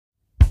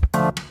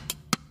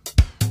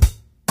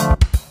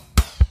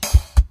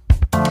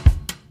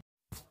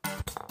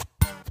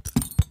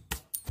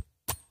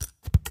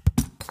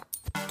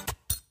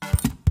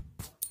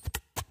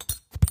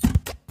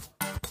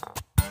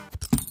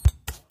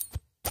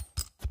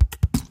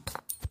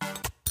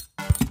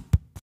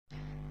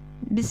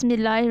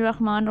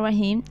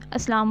Bismillahirrahmanirrahim.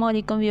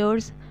 Assalamualaikum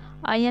viewers.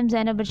 I am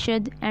Zainab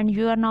Arshad and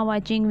you are now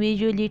watching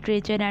VUshort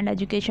Literature and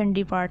Education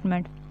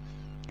Department.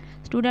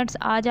 Students,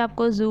 आज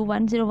आपको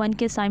Zoo101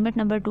 के assignment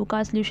number 2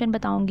 का solution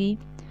बताऊंगी,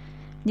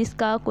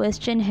 जिसका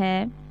question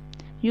है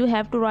you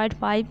have to right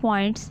 5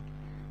 points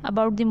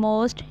about the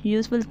most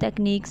useful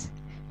techniques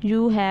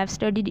you have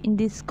studied in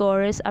this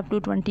course up to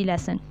 20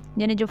 lesson.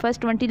 यानी जो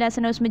first 20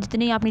 lesson है उसमें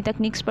जितनी आपने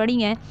टेक्निक्स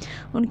पढ़ी हैं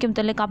उनके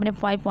मतलब आपने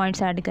 5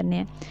 पॉइंट्स ऐड करने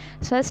हैं।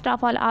 फर्स्ट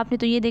ऑफ ऑल आपने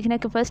तो ये देखना है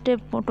कि फर्स्ट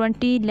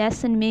 20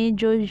 लेसन में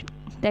जो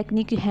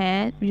टेक्निक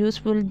हैं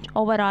यूज़फुल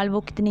ओवरऑल वो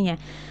कितनी हैं।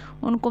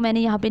 उनको मैंने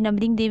यहाँ पे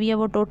नंबरिंग दी हुई है,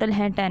 वो टोटल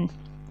हैं 10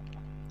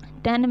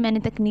 मैंने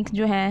टेक्निक्स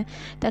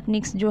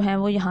जो हैं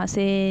वो यहाँ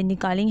से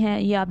निकाली हैं,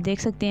 ये आप देख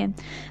सकते हैं।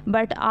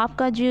 बट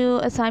आपका जो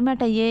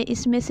असाइनमेंट है ये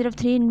इसमें सिर्फ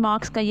 3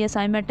 मार्क्स का ये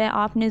असाइनमेंट है।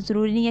 आपने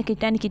ज़रूरी नहीं है कि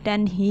 10 की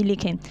 10 ही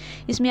लिखें,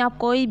 इसमें आप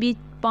कोई भी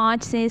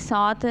 5 से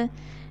 7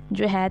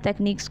 जो है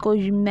टेक्निक्स को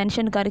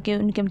मेंशन करके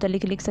उनके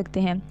मतलब लिख सकते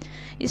हैं।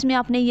 इसमें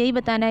आपने यही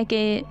बताना है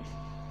कि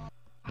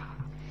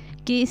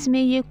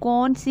इसमें ये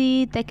कौन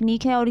सी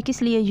टेक्निक है और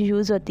किस लिए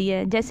यूज़ होती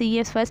है। जैसे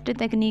ये फर्स्ट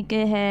टेक्निक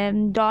है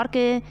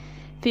डार्क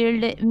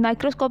फील्ड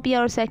माइक्रोस्कोपी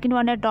और सेकंड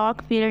वन है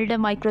डार्क फील्ड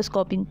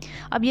माइक्रोस्कोपी।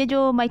 अब ये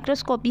जो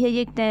माइक्रोस्कोपी है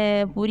ये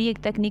पूरी एक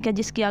टेक्निक है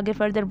जिसकी आगे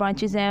फर्दर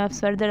ब्रांचेस हैं,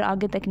 फर्दर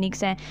आगे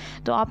टेक्निक्स हैं।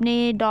 तो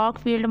आपने डार्क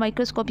फील्ड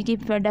माइक्रोस्कोपी की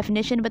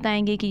डेफिनेशन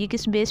बताएंगे कि ये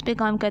किस बेस पे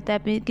काम करता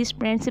है, किस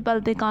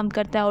प्रिंसिपल पे काम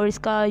करता है और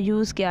इसका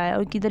यूज़ क्या है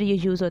और किधर ये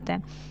यूज़ होता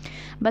है।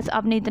 बस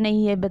आपने इतना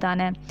ही ये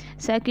बताना है।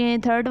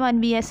 थर्ड वन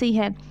भी ऐसे ही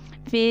है,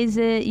 फेज़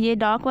ये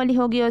डार्क वाली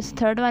होगी और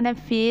थर्ड वन है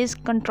फेज़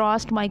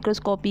कंट्रास्ट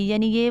माइक्रोस्कोपी।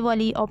 यानी ये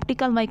वाली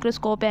ऑप्टिकल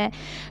माइक्रोस्कोप है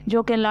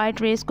जो कि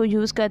लाइट रेस को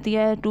यूज़ करती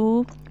है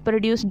to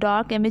produce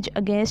dark image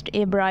against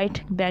a bright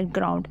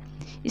background.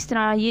 इस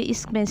तरह ये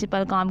इस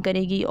प्रिंसिपल काम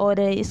करेगी और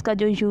इसका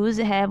जो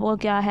यूज़ है वो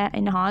क्या है,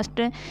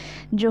 इन्हांस्ड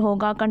जो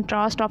होगा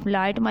contrast of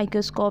light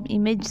microscope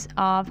image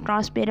of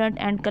transparent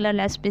and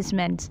colourless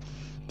specimens.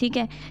 ठीक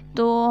है,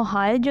 तो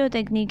हर जो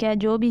टेक्निक है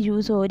जो भी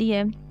यूज़ हो रही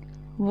है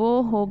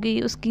वो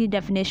होगी उसकी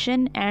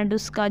डेफिनेशन एंड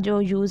उसका जो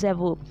यूज़ है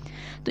वो।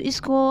 तो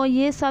इसको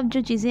ये सब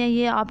जो चीज़ें हैं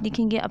ये आप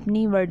लिखेंगे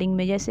अपनी वर्डिंग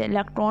में। जैसे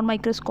इलेक्ट्रॉन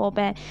माइक्रोस्कोप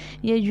है,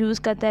 ये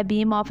यूज़ करता है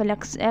बीम ऑफ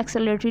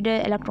एक्सेलरेटेड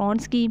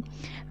इलेक्ट्रॉन्स की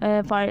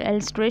फॉर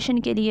इलस्ट्रेशन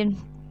के लिए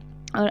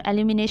और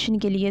एलिमिनेशन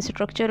के लिए,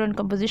 स्ट्रक्चर और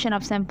कंपोजिशन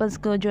ऑफ सैम्पल्स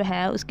को जो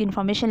है उसकी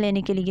इंफॉर्मेशन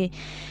लेने के लिए।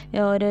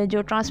 और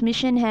जो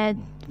ट्रांसमिशन है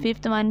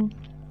 5th वन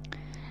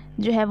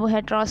जो है वो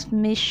है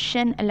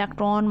ट्रांसमिशन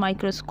इलेक्ट्रॉन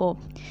माइक्रोस्कोप।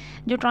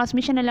 जो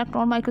ट्रांसमिशन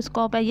इलेक्ट्रॉन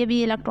माइक्रोस्कोप है ये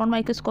भी इलेक्ट्रॉन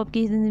माइक्रोस्कोप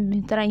की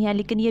तरह ही है,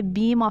 लेकिन ये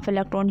बीम ऑफ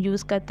इलेक्ट्रॉन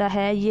यूज़ करता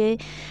है। ये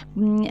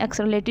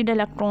एक्सेलरेटेड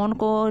इलेक्ट्रॉन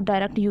को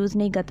डायरेक्ट यूज़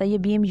नहीं करता, ये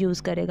बीम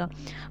यूज़ करेगा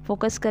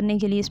फोकस करने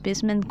के लिए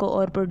स्पेसिमेन को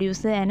और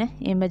प्रोड्यूस है ना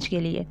इमेज के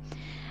लिए।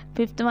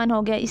 5th वन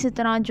हो गया। इसी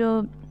तरह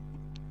जो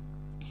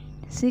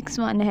 6th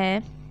वन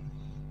है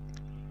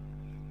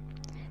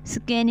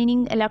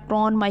स्कैनिंग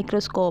इलेक्ट्रॉन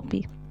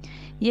माइक्रोस्कोपी।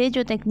 ये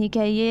जो टेक्निक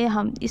है ये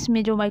हम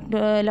इसमें जो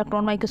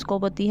इलेक्ट्रॉन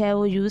माइक्रोस्कोप होती है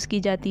वो यूज़ की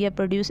जाती है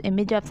produce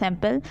image of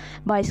sample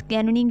bye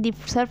scanning the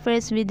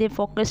surface with A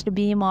focused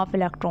beam of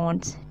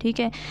electrons. ठीक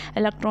है,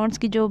 इलेक्ट्रॉन्स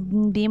की जो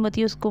बीम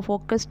होती है उसको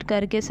फोकस्ड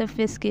करके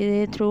सरफेस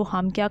के थ्रू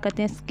हम क्या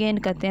करते हैं, स्कैन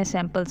करते हैं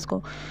सैंपल्स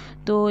को।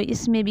 तो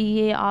इसमें भी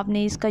ये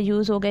आपने इसका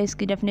यूज़ होगा,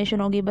 इसकी डेफिनेशन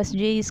होगी, बस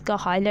ये इसका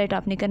हाईलाइट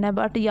आपने करना है।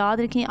 बट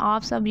याद रखें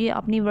आप सब ये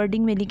अपनी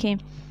वर्डिंग में लिखें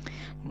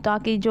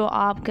ताकि जो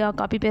आपका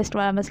कॉपी पेस्ट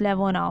वाला मसला है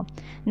वो ना हो।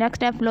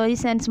 नेक्स्ट है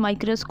फ्लोरेसेंस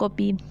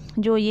माइक्रोस्कोपी।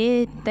 जो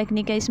ये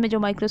टेक्निक है इसमें जो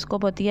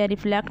माइक्रोस्कोप होती है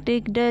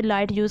रिफ्लेक्टेड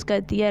लाइट यूज़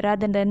करती है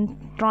रादर देन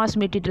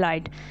ट्रांसमिटेड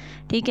लाइट।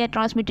 ठीक है,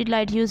 ट्रांसमिटेड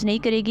लाइट यूज़ नहीं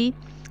करेगी,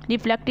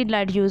 रिफ्लेक्टेड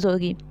लाइट यूज़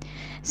होगी।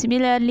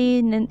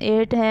 सिमिलरली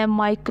 8 है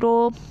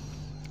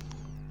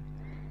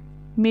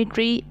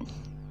माइक्रोमीट्री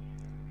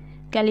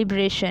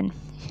कैलिब्रेशन।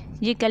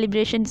 ये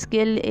कैलिब्रेशन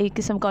स्केल एक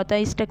किस्म का होता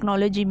है। इस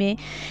टेक्नोलॉजी में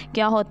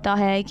क्या होता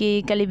है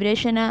कि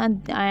कैलिब्रेशन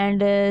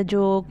एंड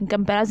जो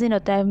कंपैरिजन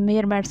होता है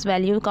मेजरमेंट्स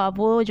वैल्यू का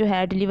वो जो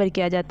है डिलीवर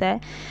किया जाता है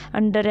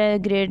अंडर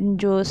ग्रेड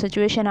जो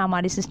सिचुएशन है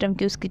हमारे सिस्टम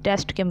की उसकी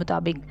टेस्ट के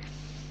मुताबिक।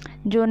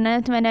 जो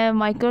नेक्स्ट मैंने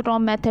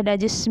माइक्रोटॉम मेथड है,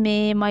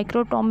 जिसमें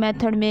माइक्रोटॉम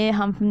मेथड में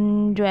हम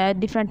जो है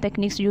डिफरेंट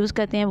टेक्निक्स यूज़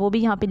करते हैं वो भी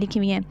यहाँ पे लिखी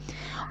हुई हैं।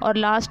 और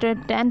लास्ट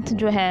 10th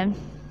जो है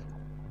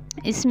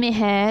इसमें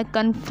है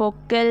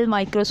कन्फोकल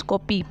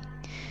माइक्रोस्कोपी।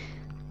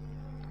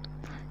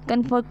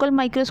 कन्फोकल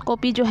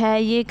माइक्रोस्कोपी जो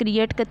है ये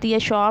क्रिएट करती है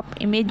sharp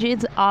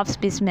images of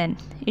specimen.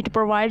 It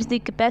provides the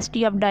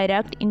capacity of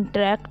direct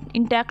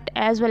intact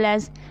as well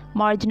as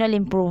marginal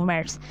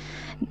improvements.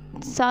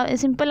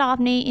 Simple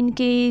आपने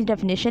इनकी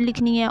डेफिनेशन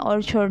लिखनी है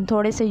और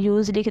थोड़े से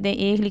यूज़ लिख दें,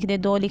 1 लिख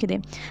दें, 2 लिख दें।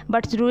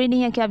 बट ज़रूरी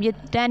नहीं है कि आप ये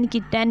 10 की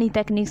 10 ही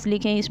टेक्निक्स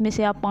लिखें, इसमें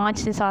से आप 5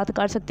 से 7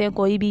 कर सकते हैं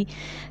कोई भी,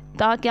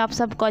 ताकि आप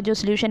सबका जो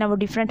सोल्यूशन है वो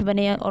डिफरेंट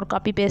बने और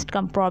कॉपी पेस्ट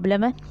का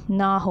प्रॉब्लम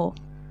ना हो।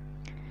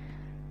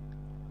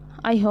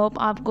 आई होप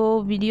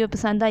आपको वीडियो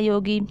पसंद आई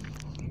होगी।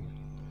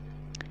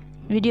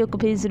 वीडियो को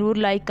फिर ज़रूर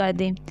लाइक कर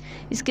दें।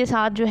 इसके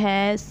साथ जो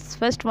है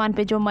फर्स्ट वन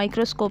पे जो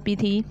माइक्रोस्कोपी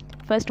थी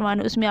फर्स्ट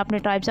वन, उसमें आपने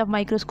टाइप्स ऑफ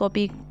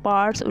माइक्रोस्कोपिक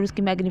पार्ट्स और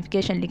उसकी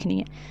मैग्नीफिकेशन लिखनी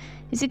है।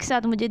 इसी के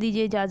साथ मुझे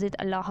दीजिए इजाज़त।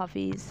 अल्लाह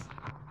हाफिज़।